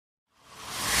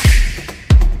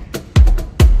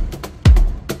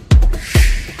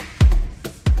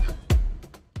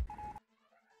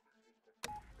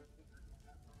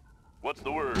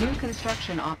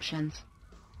construction options.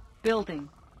 Building.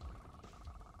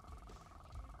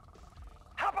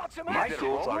 How about some My action?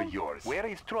 tools are yours. Where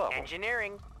is trouble?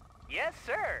 Engineering. Yes,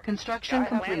 sir. Construction Got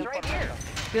complete. plans right here.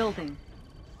 Building.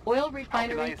 Oil How can I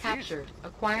refinery assist? captured.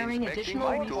 Acquiring Inspecting additional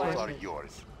my tools are resources.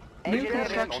 yours. New Engineering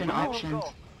construction on the move.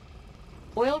 options.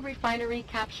 Oil refinery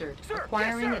captured. Sir, yes,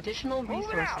 Acquiring sir. additional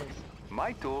Moving out. resources.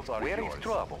 My tools are Where yours. is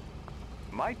trouble?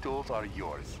 My tools are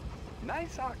yours.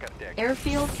 Nice architect.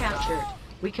 Airfield captured.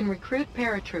 We can recruit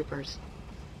paratroopers.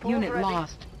 Tools Unit ready.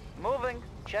 lost. Moving.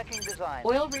 Checking design.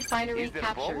 Oil refinery Is there a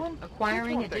captured. problem?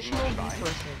 Acquiring Which one taking additional more time?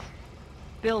 resources.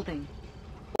 Building.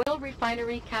 Oil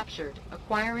refinery captured.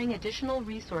 Acquiring additional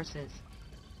resources.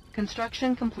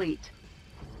 Construction complete.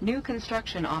 New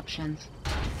construction options.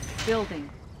 Building.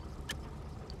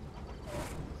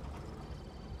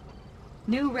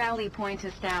 New rally point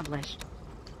established.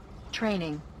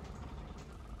 Training.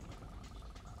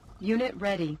 Unit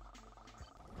ready.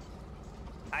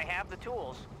 I have the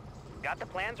tools. Got the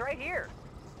plans right here.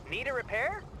 Need a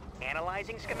repair?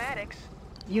 Analyzing schematics.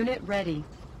 Unit ready.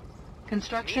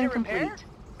 Construction Need a repair? complete.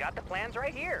 Got the plans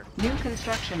right here. New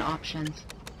construction options.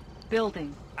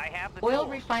 Building. I have the Oil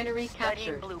tools. refinery Studying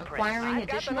captured. blueprints. Acquiring I've got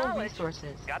the additional knowledge.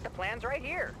 resources. Got the plans right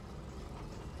here.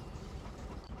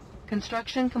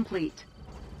 Construction complete.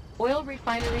 Oil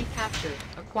refinery captured.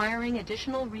 Acquiring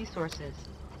additional resources.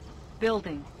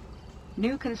 Building.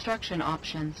 New construction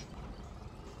options.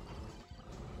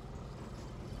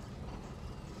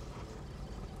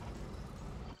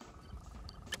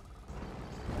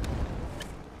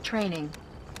 Training.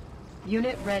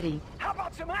 Unit ready. How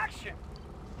about some action?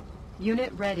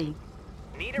 Unit ready.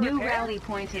 Need a New repair? rally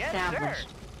point Yes, established.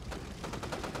 Sir.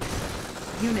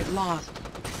 Unit lost.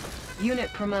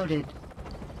 Unit promoted.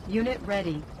 Unit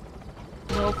ready.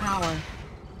 Low power.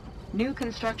 New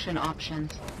construction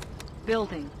options.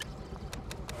 Building.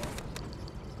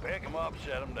 Pick 'em up,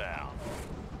 set 'em down.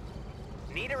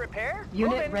 Need a repair?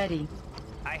 Unit Moving. ready.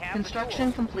 I have Construction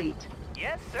the tools. complete.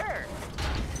 Yes, sir.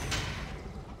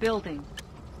 Building.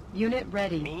 Unit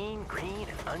ready. Mean, green,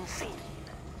 and unseen.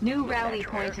 New rally Air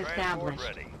point transport established.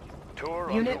 ready.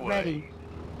 Tour Unit underway. ready.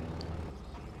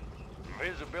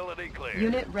 Visibility clear.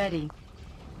 Unit ready.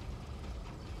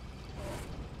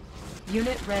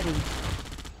 Unit ready.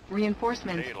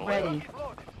 Reinforcements Need a ready. lift.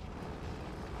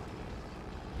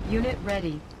 Unit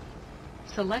ready.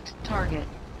 Select target.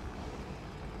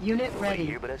 Unit Nobody ready.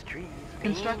 here but us trees.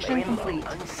 Construction Mean, green, complete.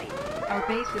 Unseen. Our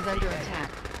base is under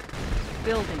attack.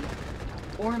 Building.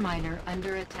 Ore miner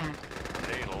under attack.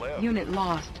 Need a lift. Unit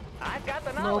lost. I've got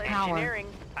the Low knowledge. power. Engineering.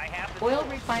 I have the Oil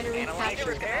tools. refinery Analyzing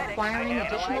captured. schematics. Acquiring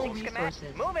Analyzing additional schematics.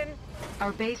 resources. Moving.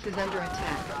 Our base is under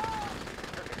attack.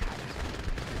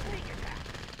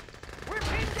 We're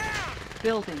pinned down.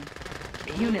 Building.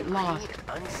 Mean, Unit green, lost.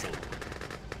 Unseen.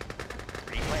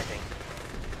 Replanting.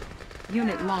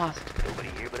 Unit lost. Nobody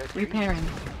here but us trees. Repairing.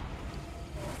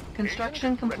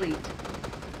 Construction complete.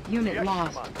 Unit Yes,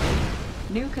 lost. Commander.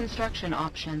 New construction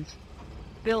options.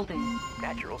 Building.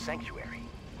 Natural sanctuary.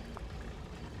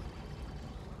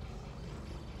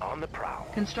 On the prowl.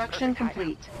 Construction Perfect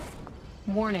complete.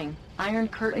 Warning. Iron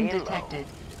curtain Laying low. detected.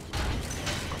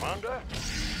 Commander.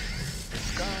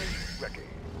 Sky ready.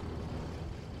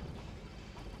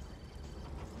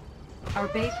 Our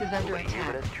base is under Nobody here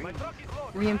but attack. us trees.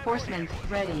 Reinforcements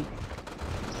ready.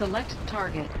 Select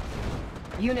target.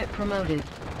 Unit promoted.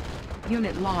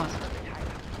 Unit lost.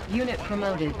 Unit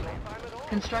promoted.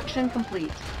 Construction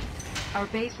complete. Our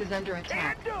base is under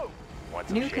attack. Can do. Want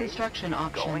some New shade? construction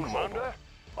options. Commander.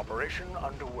 Operation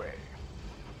underway.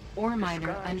 Ore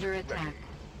miner Skies under ready. attack.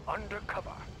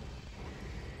 Undercover.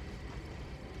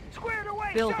 Squared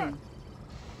away, Building. sir.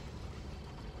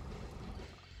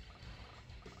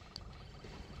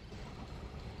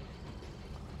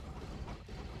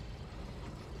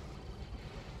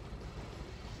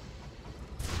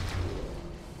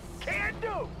 Can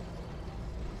do.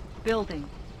 Building.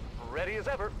 Ready as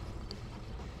ever.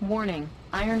 Warning.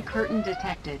 Iron curtain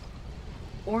detected.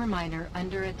 Ore miner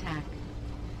under attack.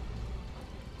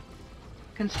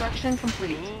 Construction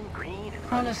complete. Mean, green,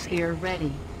 and unseen. Chronosphere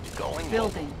ready. Going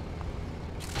Building.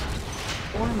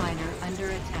 Ore miner under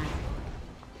attack.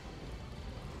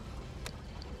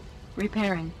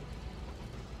 Repairing.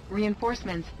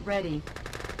 Reinforcements ready.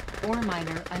 Ore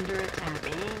miner under attack.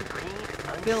 Mean, green, and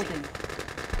unseen. Building.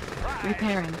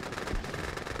 Repairing.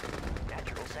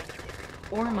 Natural sanctuary.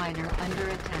 Ore miner under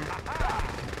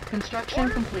attack. Construction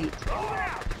complete. Move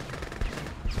out.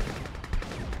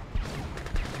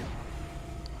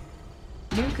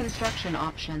 New construction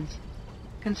options.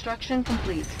 Construction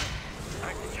complete.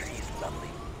 The tree is lovely.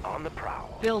 On the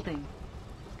prowl. Building.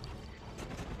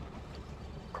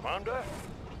 Commander.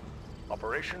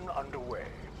 Operation underway.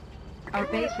 Our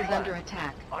Give me a base is plan. under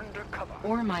attack. Undercover.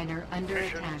 Ore miner under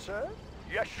Mission, attack. sir?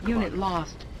 Yes, Unit Commander.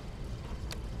 lost.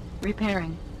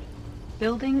 Repairing.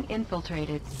 Building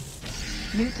infiltrated.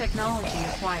 New technology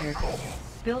acquired.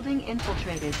 Building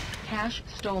infiltrated. Cache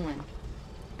stolen.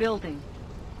 Building.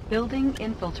 Building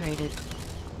infiltrated.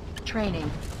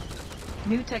 Training.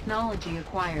 New technology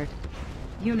acquired.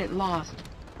 Unit lost.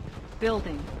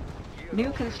 Building.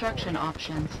 New construction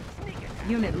options.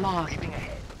 Unit lost.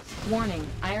 Warning,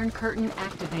 Iron Curtain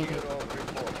activated.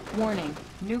 Warning,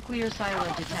 nuclear silo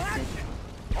detected.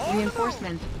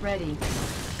 Reinforcements ready.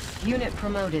 Unit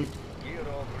promoted.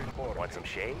 Want some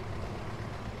shade?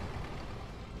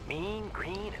 Mean,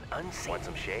 green, and unseen. Want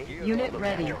some shade? Unit Look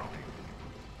ready. natural.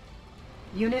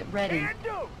 Unit ready.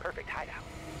 Perfect hideout.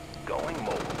 Going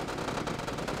mobile.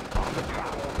 On the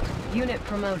prowl. Unit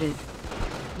promoted.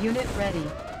 Unit ready.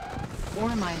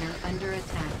 Ore miner under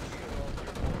attack.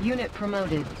 Unit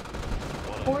promoted.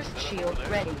 Force shield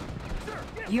ready.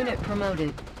 Unit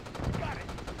promoted.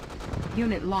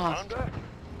 Unit lost. Commander?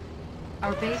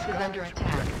 Our base is under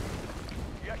attack.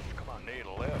 Yes, Commander.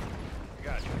 Need left.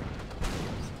 Gotcha.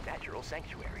 Natural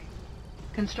sanctuary.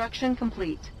 Construction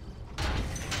complete.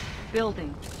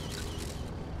 Building.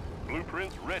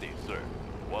 Blueprints ready, sir.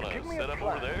 Wanna Give me set a up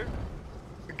over plan. there?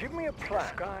 Give me a plan.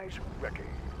 Skies ready.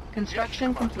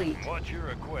 Construction complete. What's your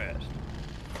request?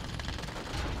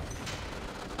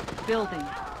 Building.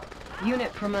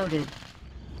 Unit promoted.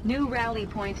 New rally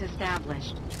point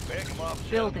established. Pick 'em up,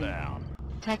 Building. shut down.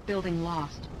 Tech building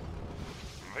lost.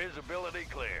 Visibility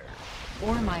clear.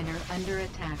 Ore miner under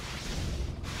attack.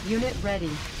 Unit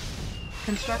ready.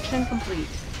 Construction complete.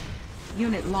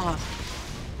 Unit lost.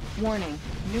 Warning,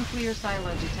 nuclear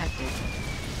silo detected.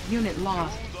 Unit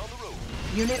lost. Drones on the road.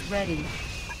 Unit ready.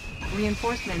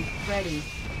 Reinforcements ready.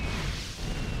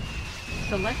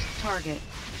 Select target.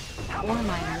 Ore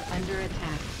miner under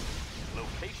attack.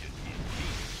 Location is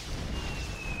key.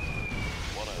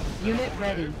 Wanna set Unit up over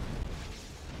ready. there?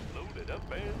 Loaded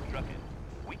up and trucking.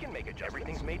 We can make adjustments.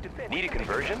 Everything's made to fit. Need a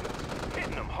conversion?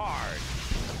 Hitting them hard.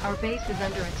 Our base is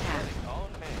under attack. On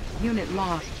hand. Unit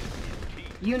lost. Key.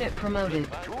 Unit promoted.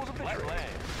 Tools of the Flat trade.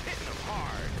 land. Hitting them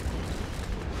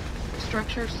hard.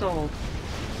 Structure sold.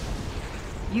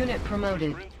 Unit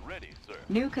promoted. Blueprints ready, sir.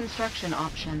 New construction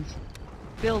options.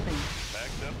 Building.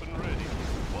 Packed up and ready.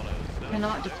 Wanna set up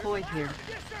Cannot over there? deploy here.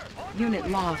 Unit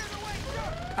lost.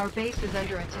 Our base is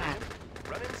under attack.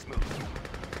 Running smooth.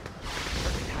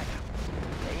 Perfect hideout.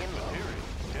 Laying low.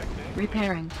 Material. Checked in.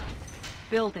 Repairing.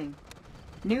 Building.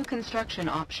 New construction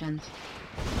options.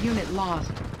 Unit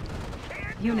lost.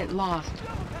 Unit lost.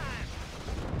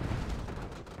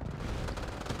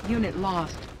 Unit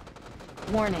lost.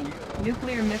 Warning.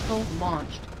 Nuclear missile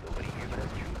launched. Nobody here but us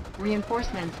two.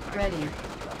 Reinforcements ready.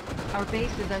 Our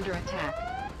base is under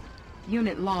attack.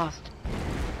 Unit lost.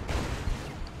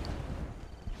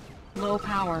 Low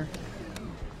power.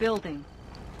 Building.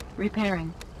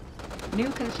 Repairing. New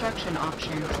construction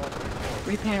options.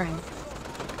 Repairing.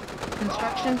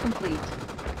 Construction complete.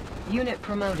 Unit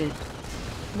promoted.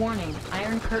 Warning,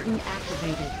 Iron Curtain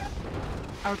activated.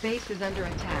 Our base is under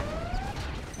attack.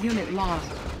 Unit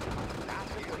lost.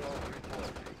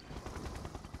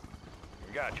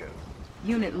 Gotcha.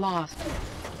 Unit lost.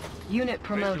 Unit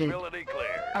promoted. Visibility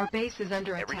clear. Our base is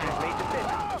under Everything's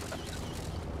attack. made to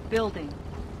fit. Building.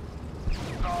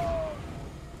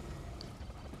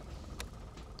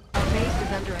 Our base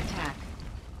is under attack.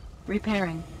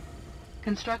 Repairing.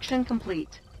 Construction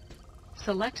complete.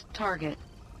 Select target.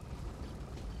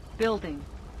 Building.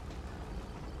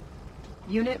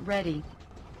 Unit ready.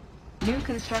 New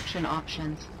construction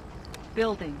options.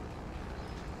 Building.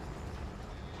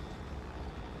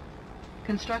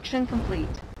 Construction complete.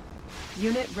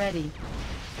 Unit ready.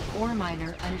 Ore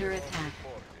miner under attack.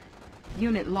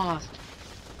 Unit lost.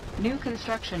 New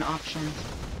construction options.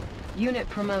 Unit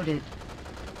promoted.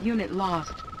 Unit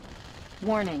lost.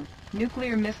 Warning.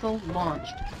 Nuclear missile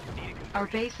launched. Our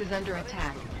base is under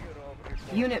attack.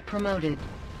 Unit promoted.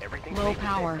 Everything's Low made to fit.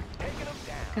 power. Taking them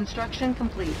down. Construction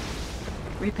complete.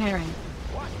 Repairing.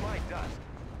 Watch my dust.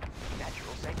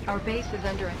 Natural sanctuary. Our base is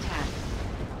under attack.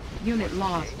 Unit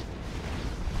lost.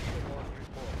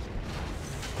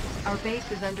 Our base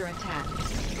is under attack.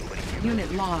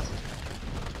 Unit lost.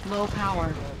 Low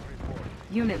power.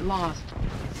 Unit lost.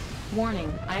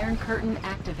 Warning, Iron Curtain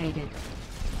activated.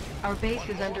 Our base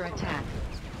is under attack.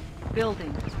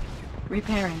 Building.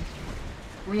 Repairing.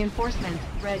 Reinforcements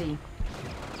ready.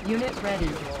 Unit ready.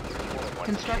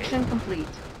 Construction complete.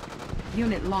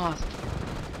 Unit lost.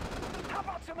 How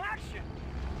about some action?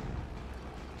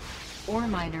 Ore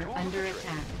miner under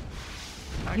attack.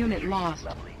 Unit lost.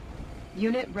 Lovely.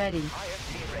 Unit ready.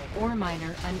 IFT ready. Ore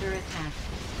miner under attack.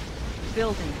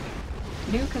 Building.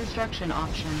 New construction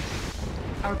options.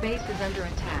 Our base is under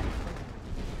attack.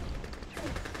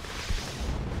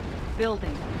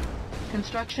 Building.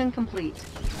 Construction complete.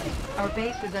 Our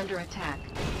base is under attack.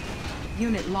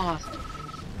 Unit lost.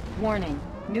 Warning.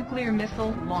 Nuclear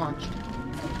missile launched.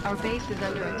 Our base is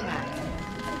under attack.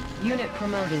 Unit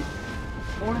promoted.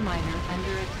 Ore miner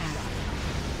under attack.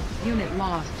 Unit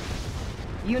lost.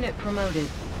 Unit promoted.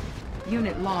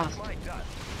 Unit lost.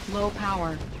 Low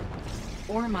power.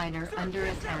 Ore miner under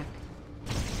attack.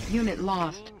 Unit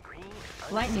lost. Green,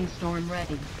 Lightning storm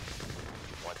ready.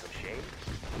 want some shade?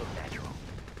 Look natural.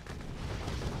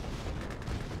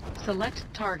 Select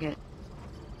target.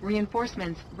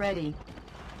 Reinforcements ready.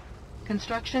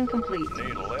 Construction complete.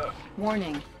 Need a lift.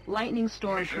 Warning. Lightning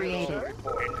storm created.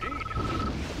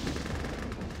 Indeed.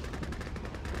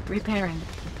 Repairing.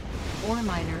 Ore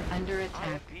miner under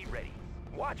attack. IFT ready.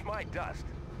 Watch my dust.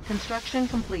 Construction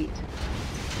complete.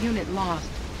 Unit lost.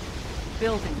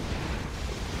 Building.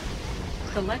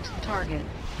 Select target.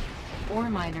 Ore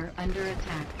miner under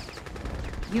attack.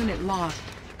 Unit lost.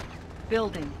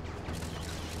 Building.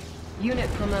 Unit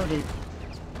promoted.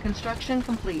 Construction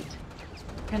complete.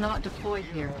 Cannot deploy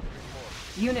here.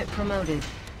 Unit promoted.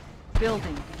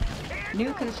 Building.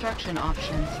 New construction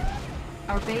options.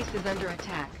 Our base is under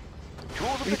attack.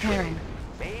 Tools of the Repairing.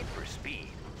 trade. Made for speed.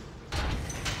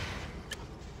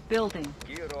 Building.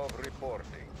 Gear of reporting.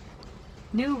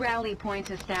 New rally point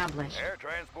established. Air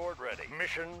transport ready.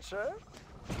 Mission, sir?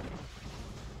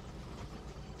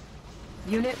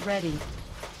 Unit ready.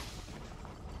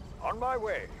 On my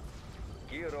way.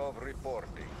 Gear of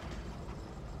reporting.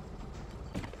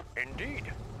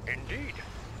 Indeed. Indeed.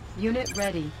 Unit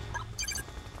ready.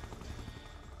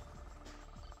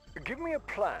 Give me a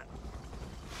plan.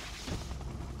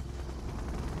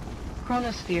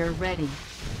 Chronosphere ready.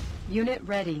 Unit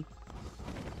ready.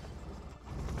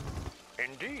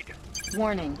 Indeed.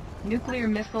 Warning. Nuclear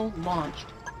missile launched.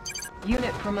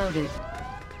 Unit promoted.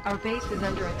 Our base is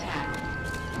under attack.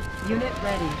 Unit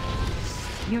ready.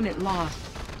 Unit lost.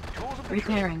 Tools of the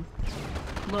Repairing.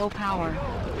 Low power.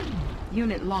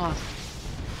 Unit lost.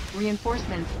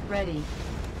 Reinforcements ready.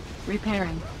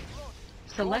 Repairing.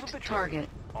 Select target.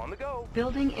 On the go.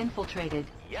 Building infiltrated.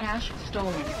 Cache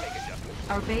stolen. Make adjustments.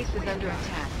 Our base is under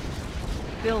attack.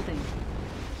 Building.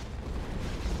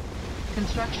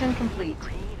 Construction complete.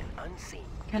 Green and unseen.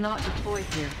 Cannot deploy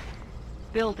here.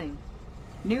 Building.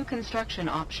 New construction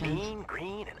options. Mean,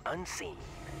 green, and unseen.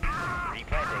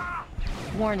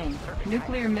 Replanting. Warning.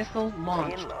 Nuclear missile Laying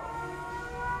launched. low.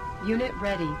 Unit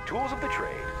ready. Tools of the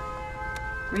trade.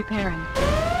 Repairing.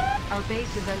 Our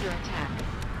base is under attack.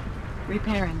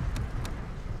 Repairing.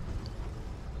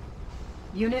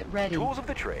 Unit ready. Tools of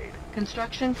the trade.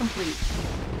 Construction complete.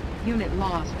 Unit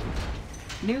lost.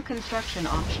 New construction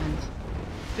options.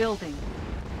 Building.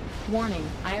 Warning.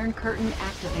 Iron curtain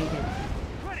activated.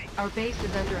 Ready. Our base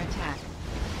is under attack.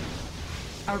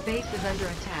 Our base is under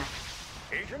attack.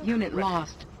 Agent? Unit ready.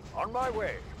 lost. On my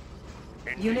way.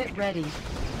 Indeed. Unit ready.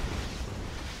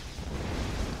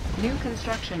 New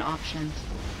construction options.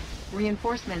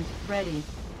 Reinforcements ready.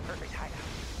 Perfect hideout.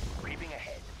 Creeping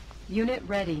ahead. Unit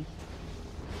ready.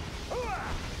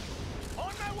 Hooah!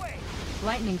 On my way.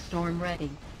 Lightning storm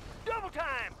ready. Double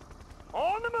time.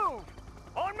 On the move.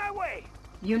 On my way.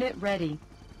 Unit ready.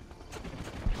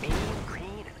 Mean,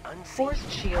 green, and unseen. Force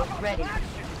shield ready.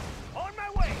 Action. On my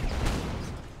way.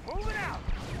 Moving out.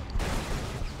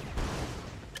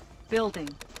 Building.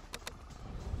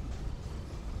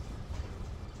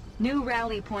 New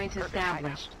rally point Perfect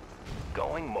established.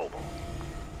 Going mobile.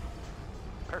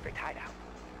 Perfect hideout.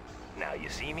 Now you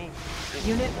see me? This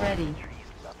Unit is ready. trees,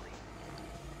 lovely.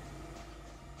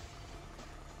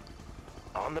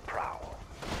 On the prowl.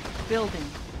 Building.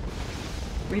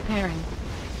 Repairing.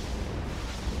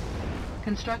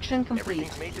 Construction complete.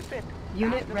 Everything's made to fit.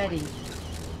 Unit Out the ready. way.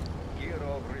 Gear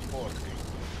of reporting.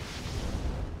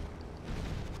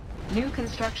 New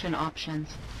construction options.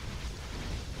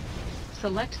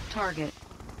 Select target.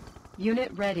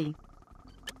 Unit ready.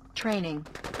 Training.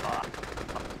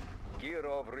 Gear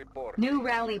of reporting. New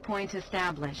rally point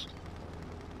established.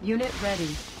 Unit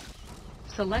ready.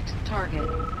 Select target.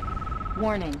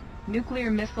 Warning. Nuclear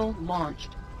missile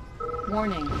launched.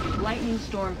 Warning. Lightning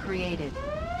storm created.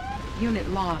 Unit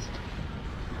lost.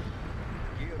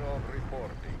 Gear of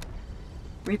reporting.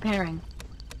 Repairing.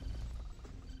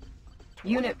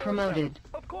 Unit promoted.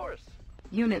 Of course.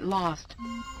 Unit lost.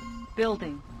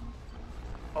 Building.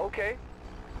 Okay.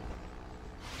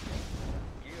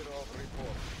 Gear of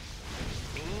reporting.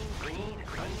 Mean, green,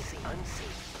 unseen.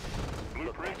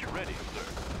 Blueprint ready,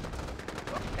 sir.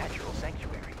 Natural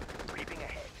sanctuary. Creeping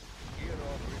ahead.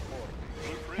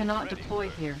 Cannot deploy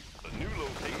here. A new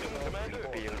location,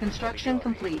 Commander. Construction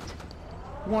complete.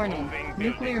 Warning,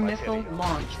 nuclear missile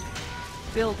launched.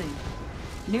 Building.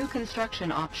 New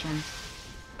construction options.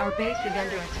 Our base is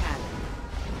under attack.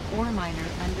 Ore miner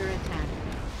under attack.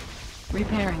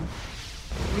 Repairing.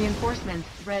 Reinforcements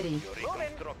ready. Yuri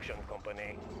Construction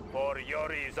Company. For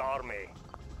Yuri's army.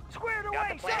 Squared Got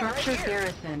away, the sir! plan. Structure Right here.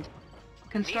 garrisoned.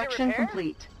 Construction repair?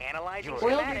 complete. Analyzing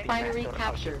Oil schematics. refinery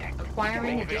captured. Acquiring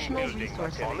Moving additional building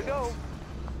resources. On the go.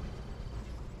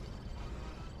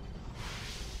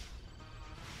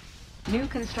 New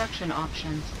construction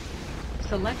options.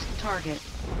 Select target.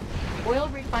 Oil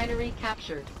refinery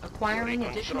captured. Acquiring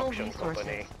Yuri additional Construction resources.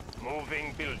 Company.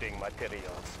 Moving building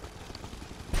materials.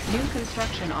 New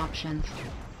construction options.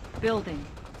 Building.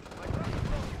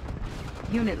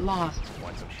 Unit lost.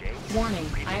 Want some shade? Warning,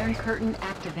 Creeping iron ahead. curtain Want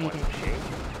activated. some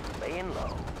shade? Laying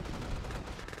low.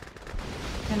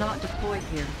 Cannot deploy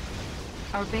here.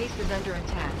 Our base is under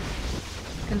attack.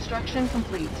 Construction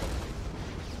complete.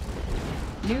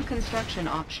 New construction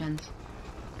options.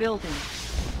 Building.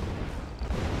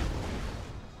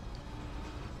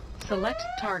 Select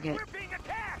target. We're being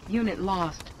attacked! Unit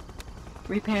lost.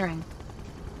 Repairing.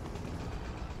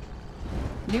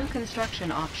 New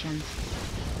construction options.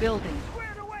 Building.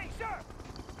 Squared away, sir!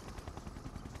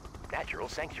 Natural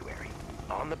sanctuary.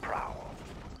 On the prowl.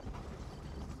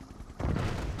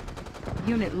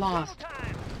 Unit lost.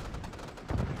 Time.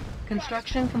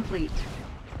 Construction complete.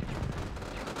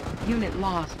 Unit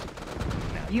lost.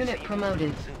 Now you Unit see me,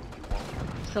 promoted. soon you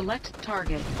won't. Select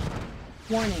target.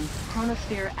 Warning,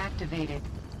 chronosphere activated.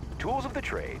 Tools of the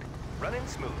trade. Running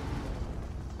smooth.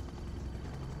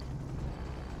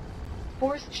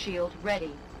 Force shield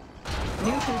ready.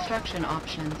 New construction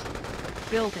options.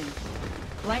 Building.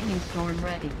 Lightning storm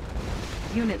ready.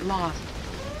 Unit lost.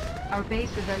 Our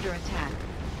base is under attack.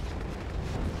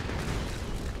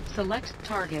 Select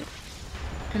target.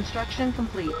 Construction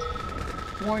complete.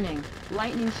 Warning,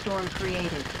 lightning storm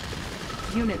created.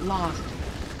 Unit lost.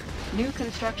 New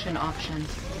construction options.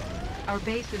 Our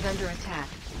base is under attack.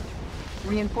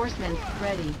 Reinforcements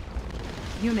ready.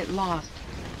 Unit lost.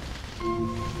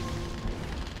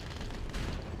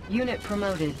 Unit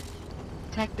promoted.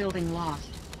 Tech building lost.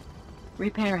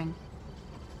 Repairing.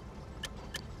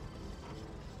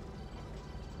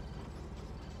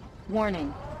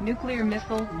 Warning, nuclear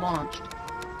missile launched.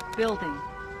 Building.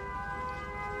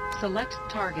 Select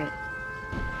target.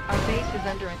 Our base is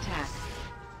under attack.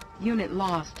 Unit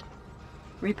lost.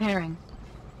 Repairing.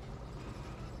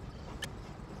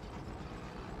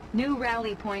 New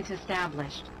rally point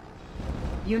established.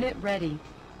 Unit ready.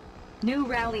 New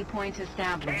rally point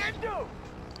established. Can do!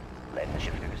 Letting the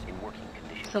shifters in working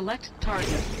condition. Select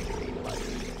target.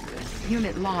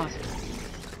 Unit lost.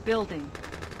 Building.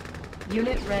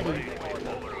 Unit ready.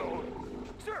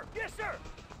 Sir! Yes, sir!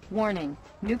 Warning,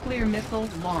 nuclear missile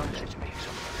launched. Let's make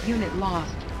some. Unit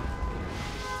lost.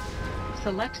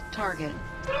 Select target.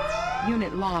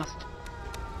 Unit lost.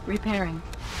 Repairing.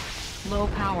 Low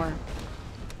power.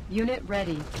 Unit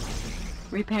ready.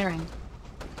 Repairing.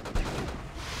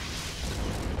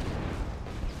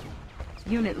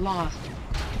 Unit lost.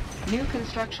 New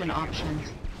construction options.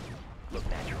 Look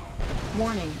natural.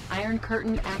 Warning, iron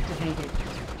curtain activated.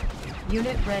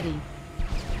 Unit ready.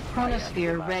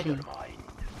 Chronosphere ready.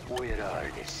 Where are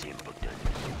the simpletons?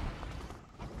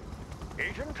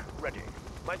 Agent ready.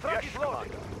 My truck is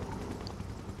loaded.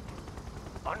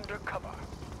 Undercover.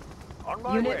 On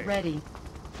my Unit way. ready.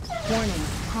 Warning,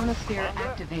 chronosphere Commander?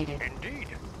 activated. Indeed.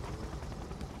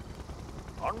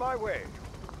 On my way.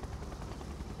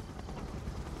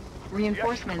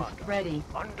 Reinforcements Commander. ready.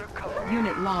 Undercover.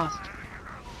 Unit lost.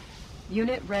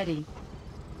 Unit ready.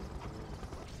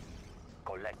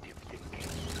 Collective thinking.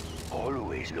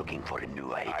 Always looking for a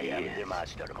new idea. I am the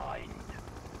mastermind.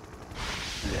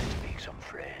 Let's make some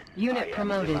friends. Unit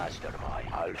promoted. Mastermind.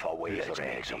 Alpha Wave Let's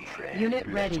make some friends. Unit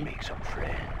ready. Let's make some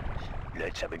friends.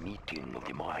 Let's have a meeting of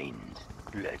the minds.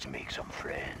 Let's make some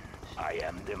friends. I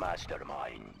am the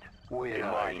mastermind. Where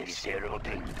are the terrible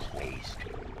things to waste?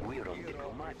 We're on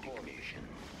diplomatic mission.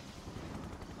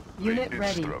 Unit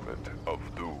ready. Instrument of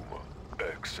doom.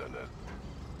 Excellent.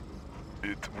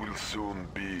 It will soon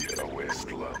be a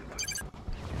wasteland.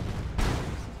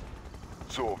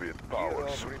 Soviet power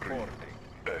supreme.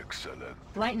 Excellent.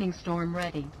 Lightning storm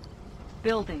ready.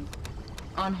 Building.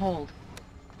 On hold.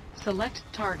 Select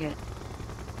target.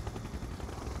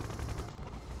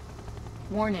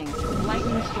 Warning,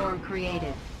 lightning storm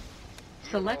created.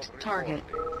 Select target.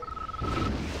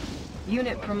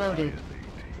 Unit promoted.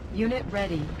 Unit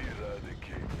ready.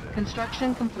 Eradicate them.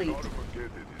 Construction complete.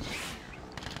 Armageddon is here.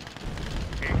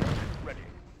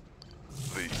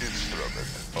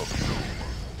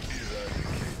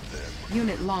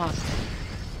 Unit lost.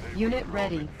 Unit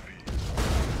ready.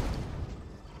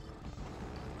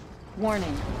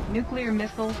 Warning, nuclear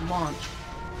missile launched.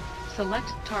 Select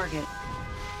target.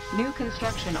 New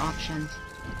construction options.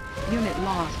 Unit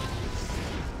lost.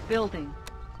 Building.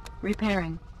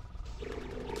 Repairing.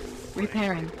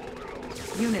 Repairing.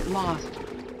 Unit lost.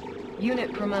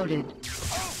 Unit promoted.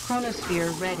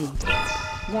 Chronosphere ready.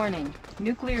 Warning,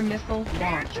 nuclear missile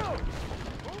launched.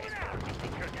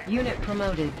 Unit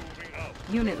promoted.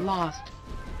 Unit lost.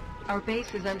 Our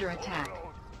base is under attack.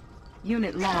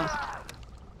 Unit lost.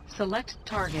 Select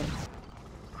target.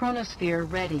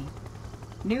 Chronosphere ready.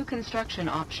 New construction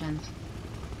options.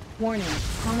 Warning,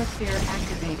 chronosphere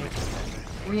activated.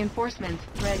 Reinforcements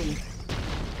ready.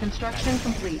 Construction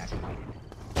complete.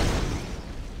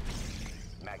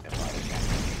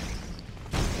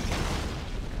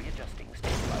 Readjusting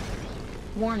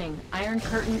stabilizers. Warning, Iron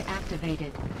Curtain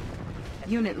activated.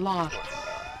 Unit lost.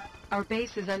 Our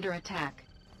base is under attack.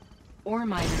 Ore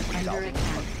miner under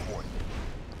attack.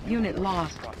 Unit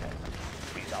lost.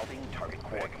 Resolving target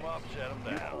Pick 'em coordinates. up, set 'em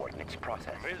New down. coordinates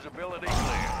processed. Visibility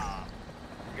clear.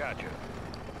 Gotcha.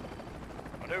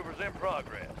 Maneuvers in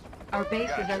progress. Our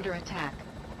base is under attack.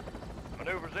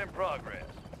 Maneuvers in progress.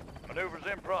 Maneuvers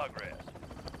in progress.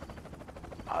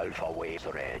 Alpha waves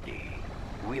ready.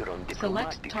 We're on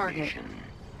Select diplomatic target. mission.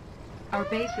 Our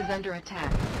base is under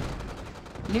attack.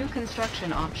 New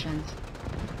construction options.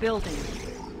 Building.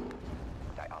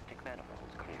 Dioptic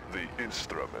manifolds clear. The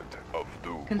instrument of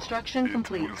doom. Construction It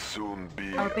complete. will soon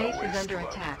be Our a base is under wasteland.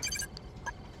 attack.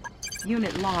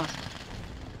 Unit lost.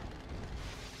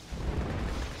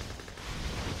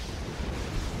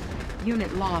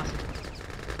 Unit lost.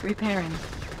 Repairing.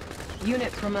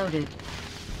 Unit promoted.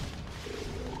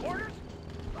 Orders?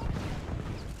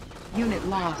 Unit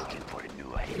lost. Looking for a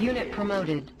new idea. Unit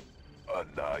promoted.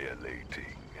 Annihilating.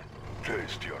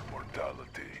 Taste your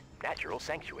mortality. Natural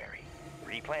sanctuary.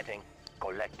 Replanting.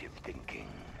 Collective thinking.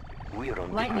 We're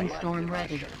on Lightning diplomatic storm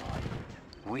ready. mastermind.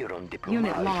 We're on Unit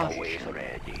diplomatic lost. ways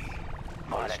ready.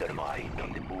 Mastermind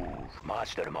on the move.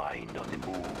 Mastermind on the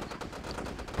move.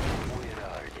 Where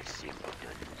are the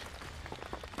simpletons?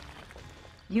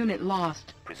 Unit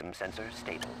lost. Prism sensor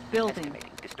stable. Building.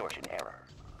 Estimating distortion error.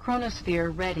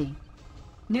 Chronosphere ready.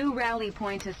 New rally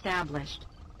point established.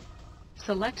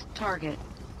 Select target.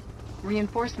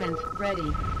 Reinforcements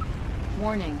ready.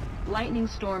 Warning, lightning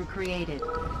storm created.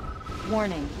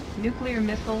 Warning, nuclear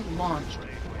missile launched.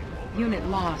 Unit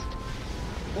lost.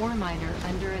 Ore miner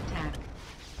under attack.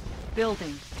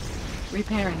 Building.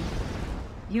 Repairing.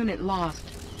 Unit lost.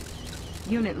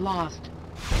 Unit lost.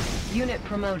 Unit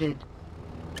promoted.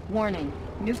 Warning,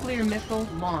 nuclear missile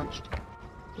launched.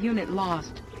 Unit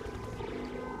lost.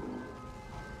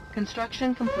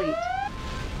 Construction complete.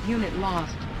 Unit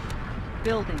lost.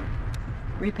 Building.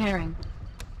 Repairing.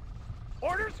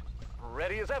 Orders?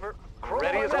 Ready as ever. Chrono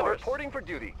Ready as ever. course. Reporting for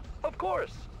duty. Of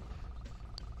course.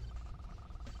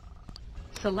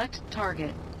 Select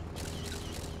target.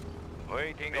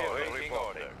 Waiting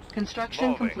orders.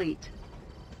 Construction Moving. complete.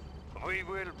 We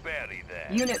will bury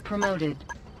that. Unit promoted.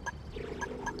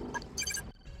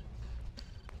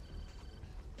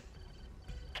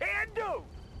 Can do!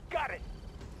 Got it!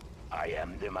 I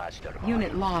am the mastermind.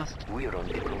 Unit lost. We're on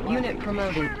diplomatic Unit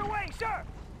promoted. Clear the way, sir!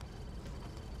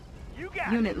 You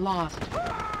got Unit lost.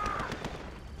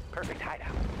 Perfect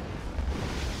hideout.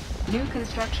 New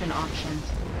construction options.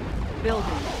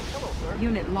 Building.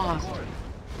 Unit lost.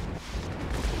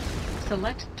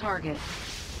 Select target.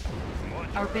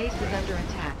 it. Our base is under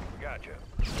attack. Gotcha.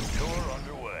 Tour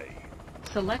underway.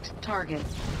 Select target.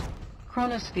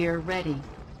 Chronosphere ready.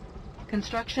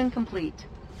 Construction complete.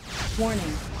 Warning,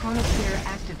 chronosphere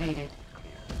activated.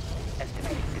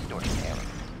 Estimating distortion error.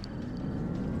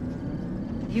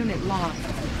 Unit lost.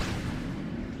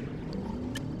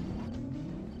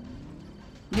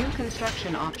 New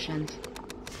construction options.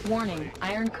 Warning,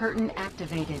 Iron Curtain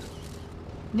activated.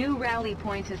 New rally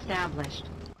point established.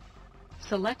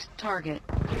 Select target.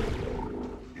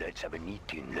 Let's have a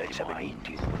meeting. Let's have a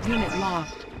meeting. Unit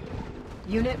lost.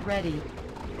 Unit ready.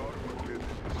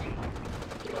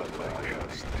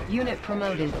 Unit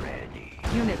promoted. Ready.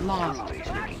 Unit lost. Always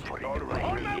looking for a new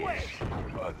ideas.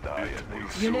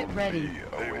 Unit ready.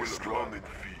 They will run in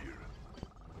fear.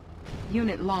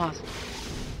 Unit lost.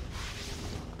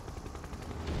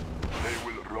 They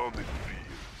will run in fear.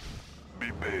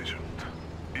 Be patient.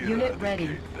 Unit ready.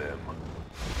 Eradicate them.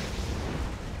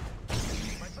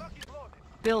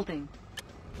 Building.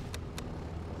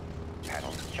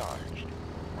 Panels charged.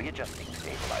 Readjusting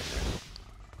stabilizers.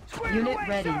 Unit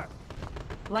ready.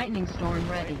 Lightning storm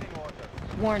ready.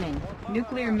 Warning,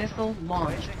 nuclear missile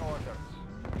launched.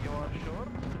 You're sure?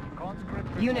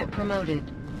 Conscript Unit report.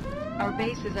 promoted. Our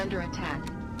base is under attack.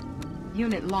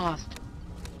 Unit lost.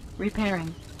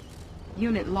 Repairing.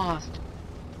 Unit lost.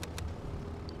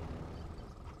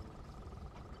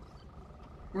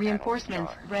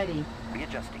 Reinforcements ready.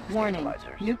 Readjusting Warning.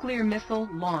 stabilizers. Nuclear missile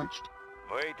launched.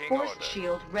 Waiting Force orders.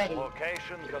 shield ready.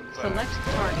 Location confirmed. Select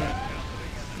target.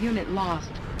 Unit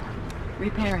lost.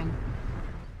 Repairing.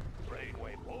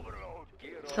 Brainwave overload.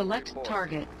 Gear up Select report.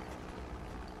 target.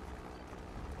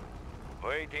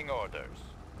 Waiting orders.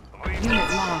 Unit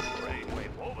lost.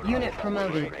 Brainwave overload. Unit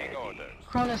promoted. Waiting orders.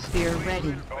 Chronosphere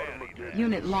ready. Ready.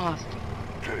 Unit lost.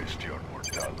 Taste your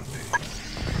mortality.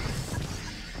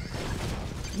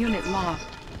 Unit lost.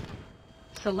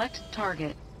 Select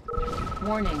target.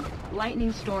 Warning.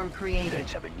 Lightning storm created.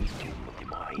 Let's have a meeting of the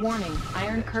minds. Warning.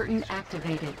 Iron curtain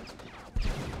activated.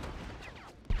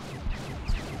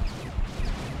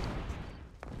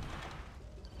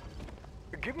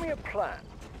 Give me a plan.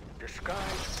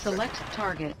 Disguise. Select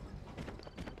target.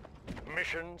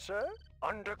 Mission, sir?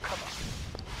 Undercover.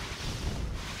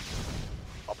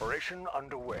 Operation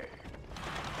underway.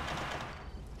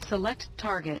 Select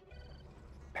target.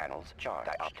 Panels charged.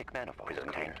 Dioptic manifold.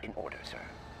 Prism tank in order, sir.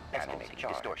 Panels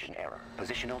charged. Distortion error.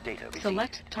 Positional data received.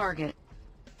 Select target.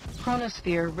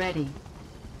 Chronosphere ready.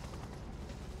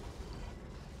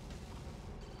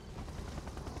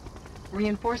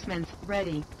 Reinforcements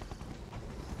ready.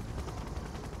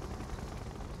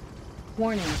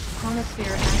 Warning.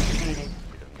 Chronosphere activated.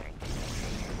 Prism tank in order.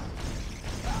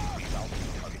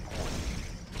 Rerouting target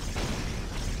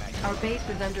coordinates. Our base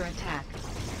is under attack.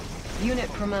 Unit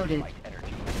promoted. Light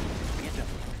energy. Readjusting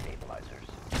stabilizers.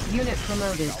 Unit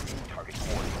promoted. Rerouting target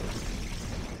coordinates.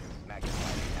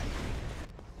 Magnifying activity.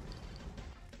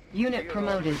 Unit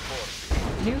promoted.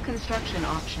 New construction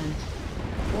options.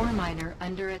 Ore miner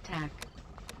under attack.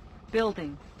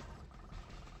 Building.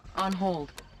 On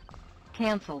hold.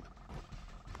 Cancelled.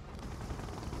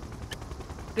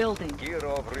 Building. Gear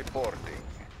of reporting.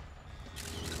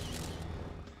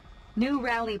 New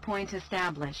rally point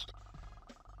established.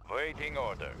 Waiting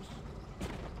orders.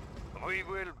 We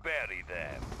will bury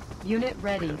them. Unit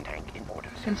ready. Prism tank in order,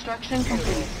 sir. Construction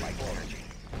complete. Light energy.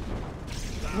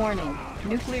 Warning.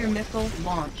 Nuclear missile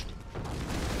launched.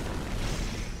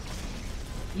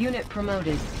 Unit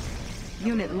promoted.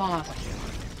 Unit lost.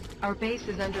 Our base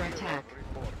is under attack.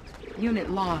 Unit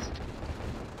lost.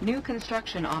 New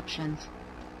construction options.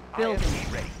 Building.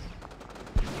 IFC ready.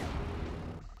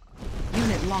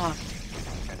 Unit lost.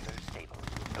 Sensors stable.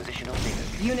 Positional data.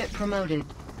 Unit promoted.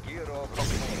 Gear of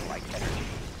Focusing light energy.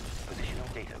 Positional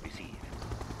data received.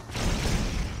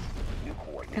 New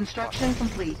coordinates. Construction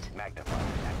processed. complete.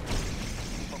 Magnifying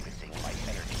activity. Focusing light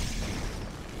energy.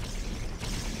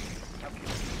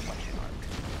 Calculating reflection arcs.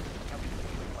 Calculating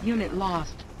reflection Unit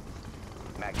lost.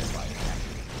 Magnifying activity.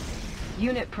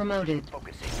 Unit promoted.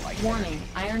 Focusing light Warning.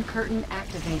 Iron curtain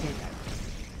activated.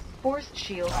 Force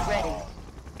shield ready.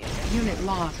 energy. Unit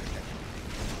lost.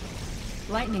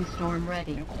 Lightning storm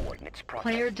ready. New coordinates processed.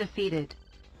 Player defeated.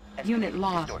 Estimating Unit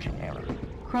lost. Distortion error.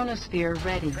 Chronosphere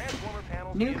ready. Transformer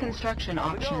panels New in order. construction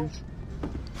On the go. options.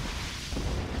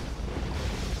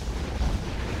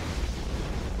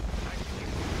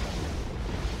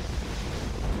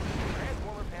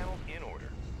 Transformer panels in order.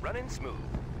 Running smooth.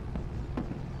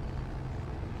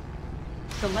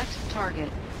 Select target.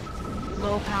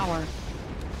 Low power.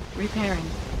 Repairing.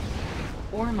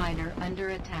 Ore miner under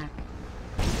attack.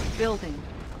 Building.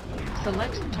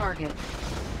 Select target.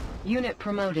 Unit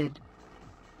promoted.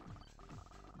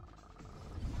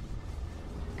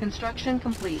 Construction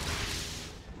complete.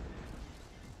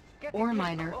 Ore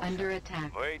miner under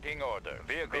attack. Waiting order.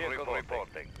 Vehicle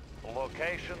reporting.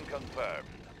 Location confirmed.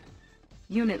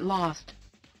 Unit lost.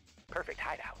 Perfect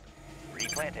hideout.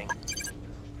 Replanting.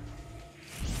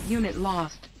 Unit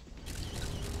lost.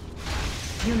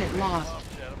 Unit lost.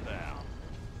 Set them down.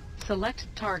 Select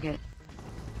target.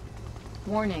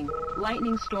 Warning.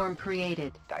 Lightning storm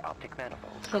created. Dioptic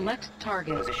manifold. Select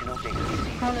target. Positional data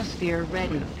received. Chronosphere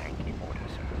ready. Tank in order,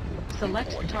 sir. Select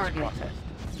Coordinates target. processed.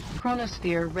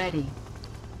 Chronosphere ready.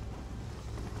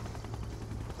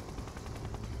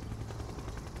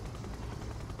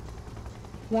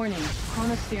 Warning.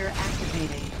 Chronosphere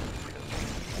activating.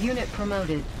 Unit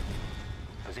promoted.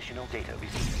 Positional data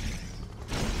received.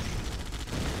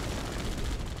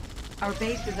 Our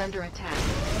base is under attack.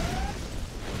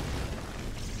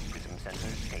 Prism sensor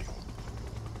stable.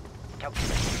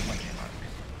 Calculating reflection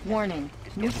arcs. Warning.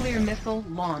 Nuclear missile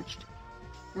launched.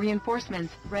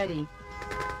 Reinforcements ready.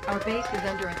 Our base is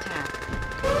under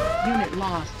attack. Unit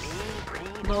lost.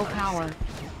 Low power.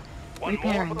 One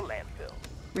Repairing. more for the landfill.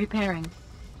 Repairing.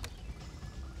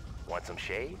 Want some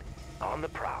shade? On the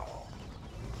prowl.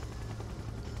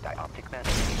 Dioptic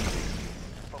management.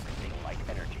 Focusing light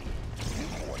energy. New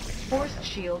coordinates. Force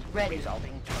shield ready.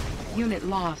 Resolving target. Unit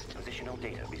lost. Positional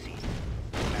data received.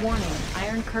 Warning,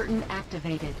 Iron Curtain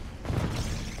activated.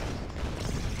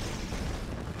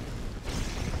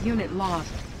 Unit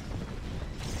lost.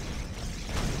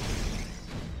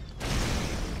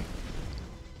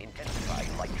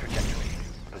 Intensifying light trajectory.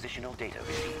 Positional data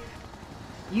received.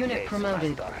 Unit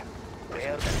promoted.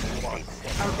 Where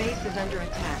the Our base is under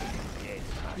attack.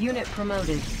 Unit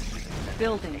promoted.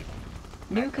 Building.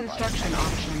 New construction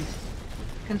options.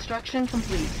 Construction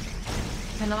complete.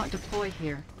 Cannot deploy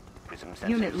here.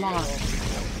 Unit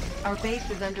lost. Our base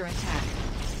is under attack.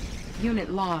 Unit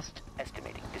lost.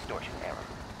 Estimating distortion error.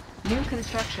 New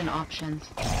construction options.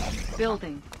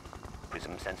 Building.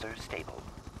 Prism sensor stable.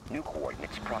 New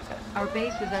coordinates processed. Our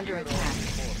base is under attack.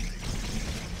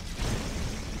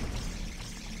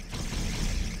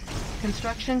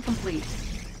 Construction complete.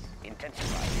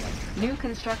 Intensifying light. New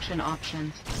construction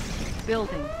options.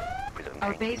 Building. Prism Our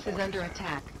tank base is orders. under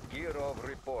attack. Gear of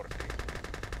reporting.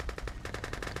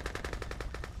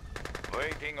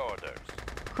 Waiting orders.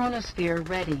 Chronosphere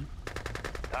ready.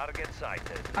 Target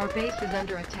sighted. Our base is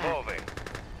under attack. Moving.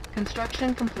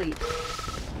 Construction complete.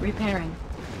 Repairing.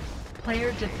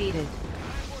 Player defeated.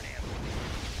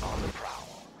 On the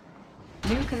prowl.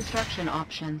 New construction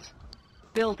options.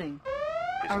 Building.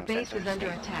 Prism Our base sensor is under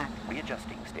stable. attack.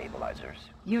 Readjusting stabilizers.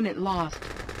 Unit lost.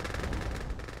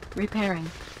 Repairing.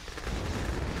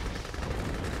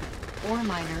 Ore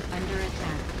miner under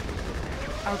attack.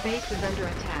 Our base is under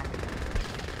attack.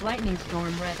 Lightning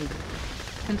storm ready.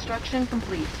 Construction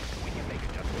complete. We can make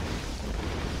adjustments.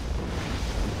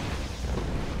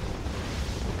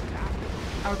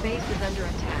 Our base is under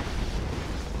attack.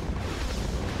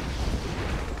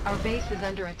 Our base is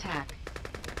under attack.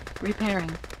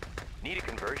 Repairing. Need a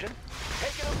conversion?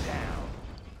 Taking them down.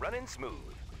 Running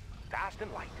smooth. Fast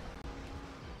and light.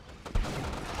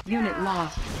 Unit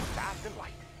lost. Fast and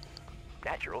light.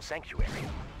 Natural sanctuary.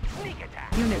 Sneak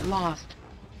attack. Unit lost.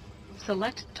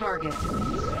 Select target.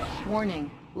 Warning.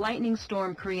 Lightning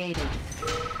storm created.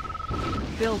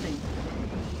 Building.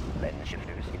 Lens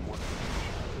shifters in work.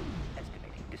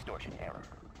 Estimating distortion error.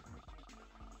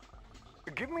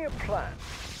 Give me a plan.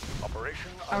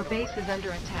 Operation Our underway. base is under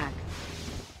attack.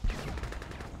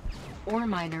 Ore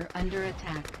miner under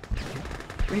attack.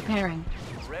 Repairing.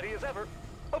 Ready as ever.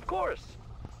 Of course.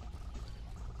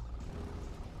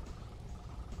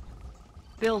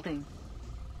 Building.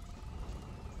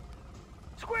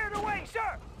 Squared away,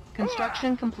 sir.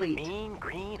 Construction complete. Mean,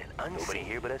 green, and unseen. Nobody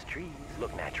here but us trees.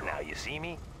 Look natural. Now you see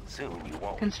me? Soon you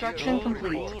won't. Construction Mean,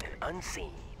 complete. green, and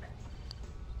unseen.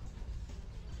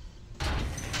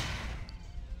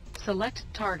 Select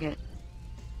target.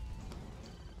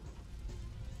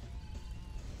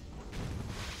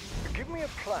 Give me a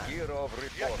plan. Gear of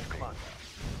report. Yes, Commander.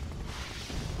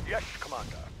 Yes,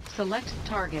 Commander. Select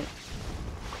target.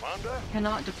 Commander?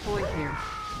 Cannot deploy here.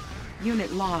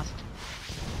 Unit lost.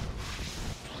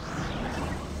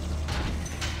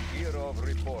 Gear of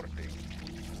reporting.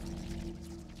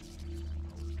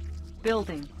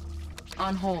 Building.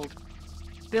 On hold.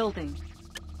 Building.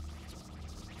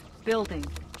 Building.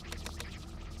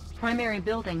 Primary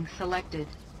building selected.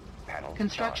 Panel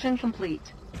Construction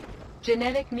complete.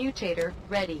 Genetic mutator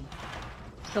ready.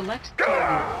 Select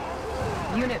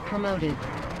target. Unit promoted.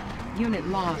 Unit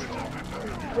lost.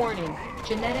 Warning.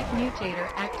 Genetic mutator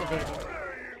activated.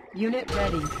 Unit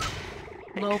ready.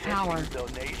 Low power.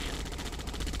 Donation.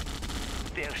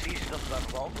 Their systems are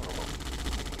vulnerable.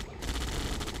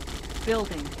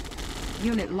 Building.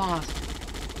 Unit lost.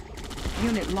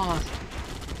 Unit lost.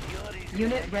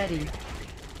 Unit ready.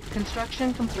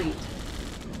 Construction complete.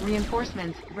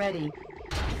 Reinforcements ready.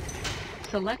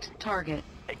 Select target.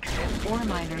 Ore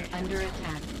miner under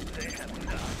attack.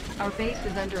 Our base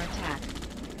is under attack.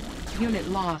 Unit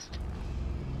lost.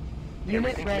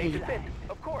 Unit Everything's ready. made to fit.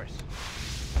 Of course.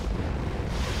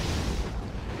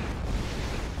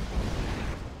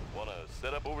 Wanna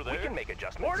set up over there? We can make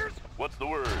adjustments. Orders? What's the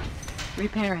word?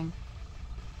 Repairing.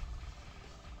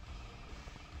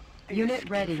 Unit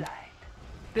ready.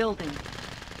 Building.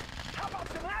 How about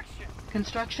some action?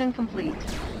 Construction complete.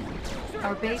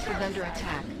 Our base is under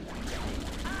attack.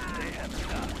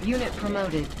 Unit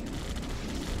promoted.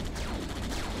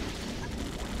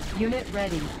 Unit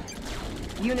ready.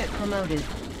 Unit promoted.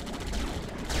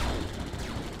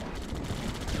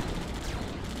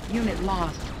 Unit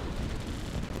lost.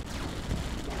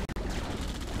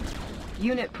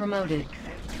 Unit promoted.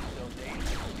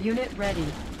 Unit ready.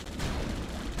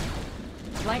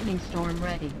 Lightning storm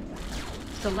ready.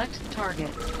 Select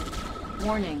target.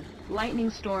 Warning, lightning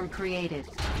storm created.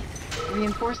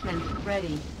 Reinforcements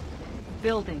ready.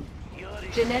 Building.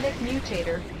 Genetic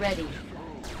mutator ready.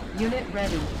 Unit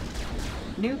ready.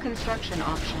 New construction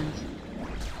options.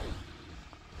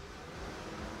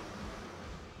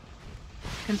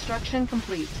 Construction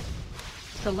complete.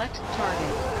 Select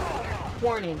target.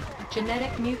 Warning,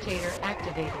 genetic mutator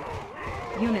activated.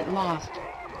 Unit lost.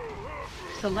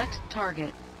 Select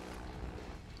target.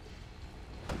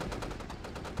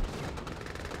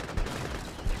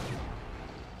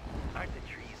 Aren't the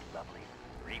trees lovely?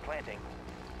 Replanting.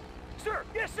 Sir!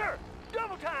 Yes, sir!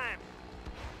 Double time!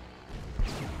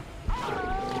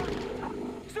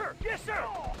 Sir! Yes, sir!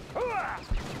 Hooah!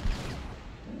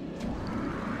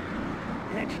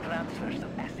 Let's transfer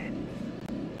some assets.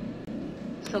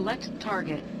 Select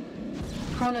target.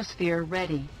 Chronosphere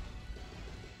ready.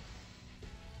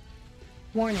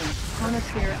 Warning,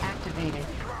 chronosphere activated.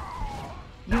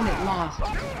 Unit lost.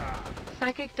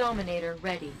 Psychic Dominator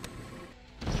ready.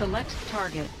 Select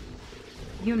target.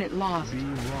 Unit lost. Be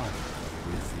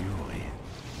one with Yuri.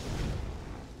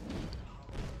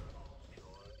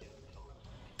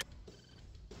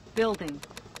 Building.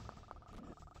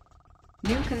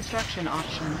 New construction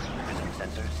options. Prism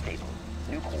sensor stable.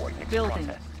 New coordinates Building.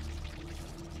 processed.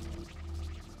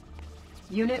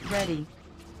 Unit ready.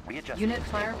 Readjusting Unit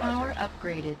firepower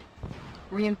upgraded.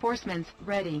 Reinforcements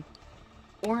ready.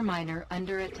 Ore miner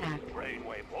under attack.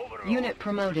 Brainwave overload. Unit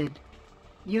promoted.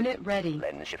 Unit ready.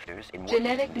 Lens shifters in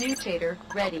Genetic working condition. mutator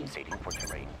ready. Compensating for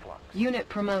terrain flux. Unit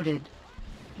promoted.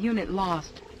 Unit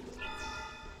lost.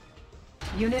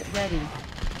 Unit ready.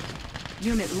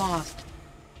 Unit lost.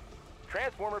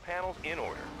 Transformer panels in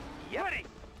order. Yep. Ready!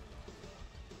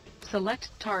 Select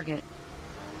target.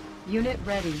 Unit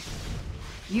ready.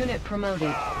 Unit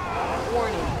promoted.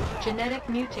 Warning, genetic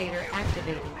mutator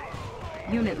activated.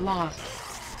 Unit lost.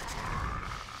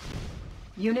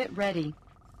 Unit ready.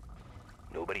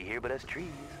 Nobody here but us trees.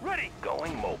 Ready!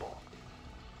 Going mobile.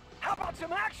 How about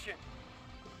some action?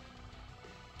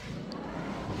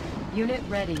 Unit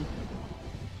ready.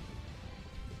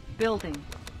 Building.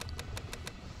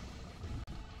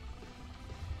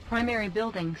 Primary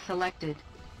building selected.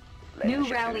 Lens New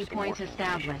shifters rally in point working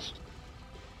established.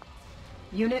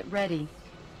 Unit ready.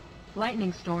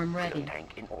 Lightning storm condition. ready.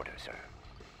 Tank in order, sir.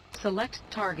 Select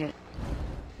target.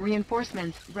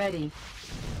 Reinforcements ready.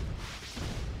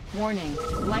 Warning,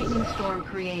 lightning storm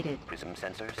created. Prism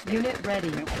sensor stable. Unit ready.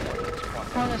 New coordinates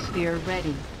processed. Chronosphere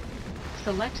ready.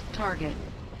 Select target.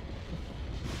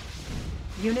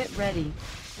 Unit ready.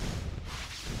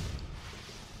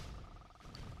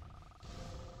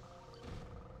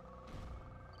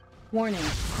 Warning,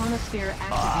 chronosphere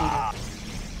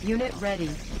activated. Unit ready.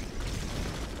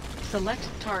 Select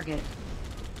target.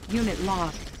 Unit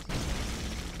lost.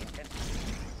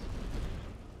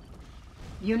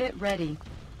 Unit ready.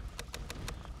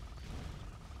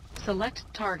 Select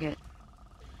target.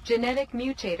 Genetic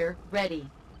mutator ready.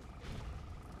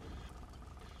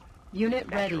 Unit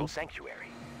ready. Natural sanctuary.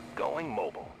 Going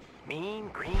mobile. Mean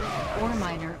green. Ore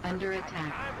miner under attack.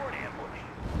 Time for an ambush.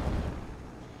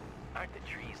 Aren't the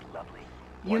trees lovely?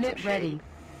 Unit Want some ready. shade?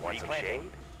 Want some shade?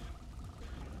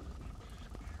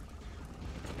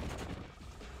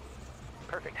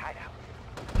 Perfect hideout.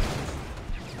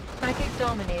 Psychic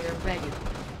Dominator ready.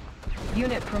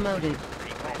 Unit promoted.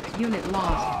 Replanting. Unit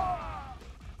lost.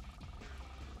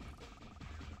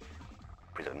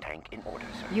 Prism tank in order,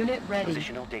 sir. Unit ready.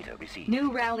 Positional data received.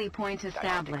 New rally point Diagnostic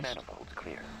established. manifolds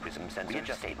clear. Prism sensor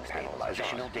stable.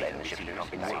 Positional data received.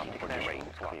 Compensating for terrain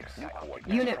clear. New coordinates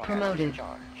Unit processed. promoted.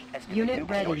 Charged. Estimate Unit new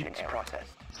ready. coordinates processed.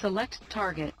 Select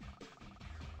target.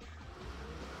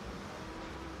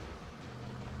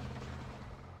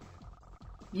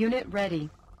 Unit ready.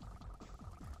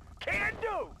 Can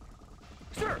do!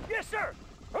 Sir! Yes, sir!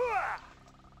 Hooah!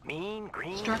 Mean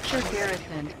green. Structure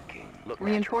garrisoned. Look natural.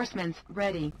 Reinforcements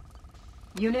ready.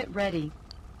 Unit ready.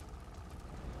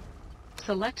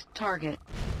 Select target.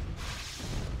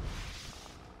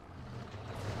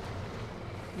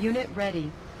 Unit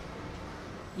ready.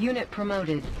 Unit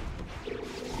promoted.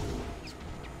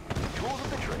 Tools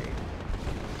of the trade.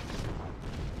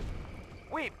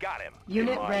 We've got him.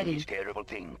 Unit Mind ready. is terrible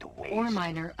thing to waste. Ore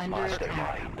miner under attack.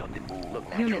 Mastermind on the move. Look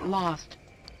Unit natural. lost.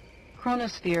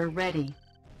 Chronosphere ready.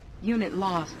 Unit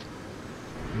lost.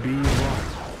 Be one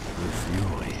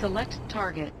with Yuri. Select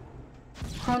target.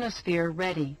 Chronosphere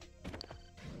ready.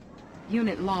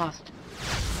 Unit lost.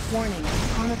 Warning,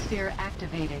 chronosphere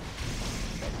activated.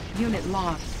 Unit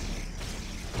lost.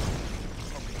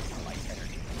 Light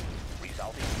energy.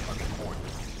 Resolving target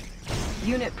coordinates.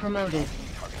 Unit promoted.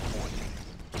 Target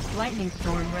coordinates. Lightning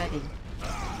storm ready.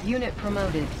 Unit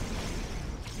promoted.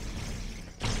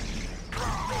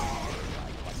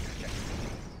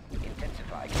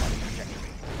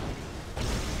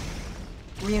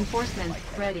 Reinforcements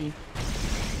ready.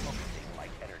 Focusing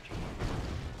light energy.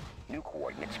 New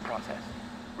coordinates processed.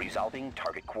 Resolving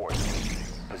target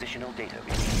coordinates. Positional data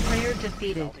received. Player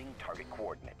defeated. Resolving target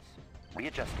coordinates.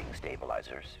 Readjusting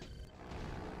stabilizers.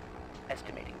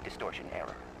 Estimating distortion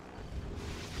error.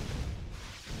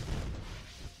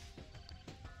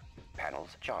 Panels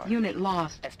charged. Unit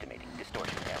lost. Estimating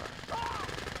distortion error.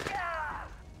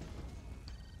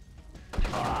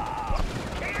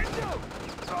 Can do!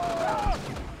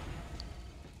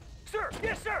 Sir!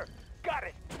 Yes, sir! Got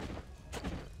it!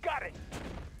 Got it!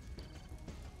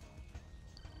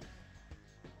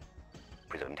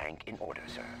 Prism tank in order,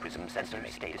 sir. Prism sensor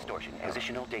state distortion error.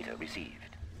 Positional data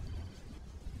received.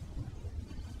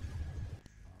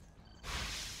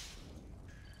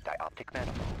 Dioptic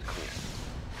manifold clear.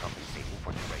 Compensating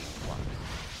for terrain flux.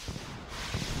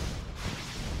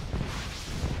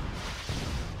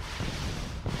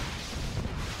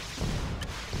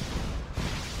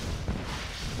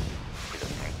 Prism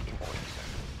tank in order, sir.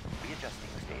 Readjusting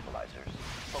stabilizers.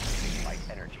 Focusing light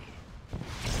energy.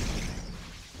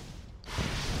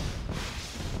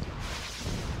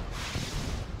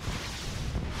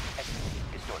 Estimating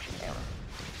distortion error.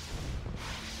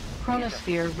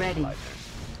 Chronosphere ready.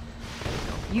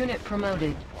 Unit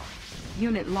promoted.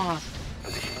 Unit lost.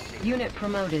 Positional data. Unit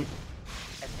promoted.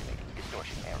 Estimating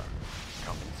distortion error.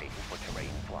 Compensating for terrain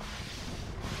flux.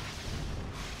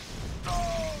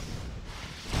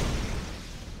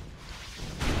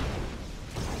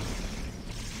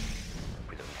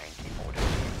 Prism tank in order.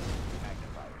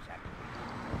 Magnifiers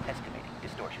activated. Estimating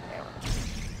distortion error.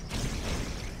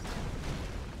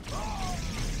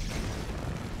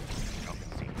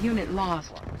 Compensating Unit lost.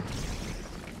 flux.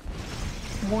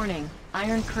 Warning.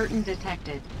 Iron curtain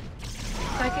detected.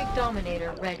 Psychic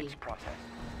Dominator ready. It's processed.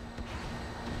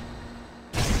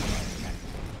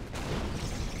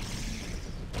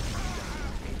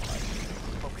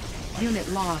 Unit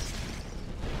lost.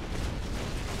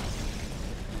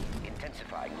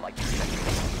 Intensifying light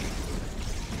trajectory.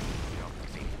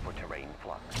 Compensating for terrain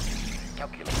flux.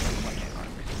 Calculating light arcs.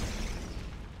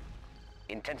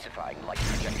 Intensifying light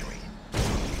trajectory.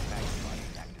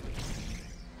 Magnifiers activated.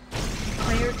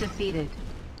 Player defeated.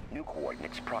 New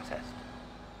coordinates processed.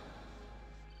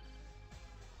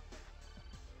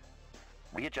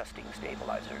 Readjusting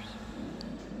stabilizers.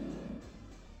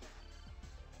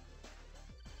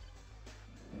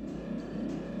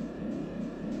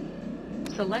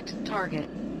 Select target.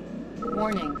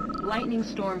 Warning. Lightning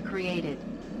storm created.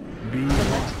 Be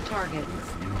Select target.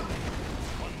 with Yuri.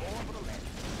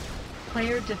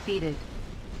 Player defeated.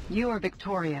 You are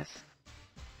victorious.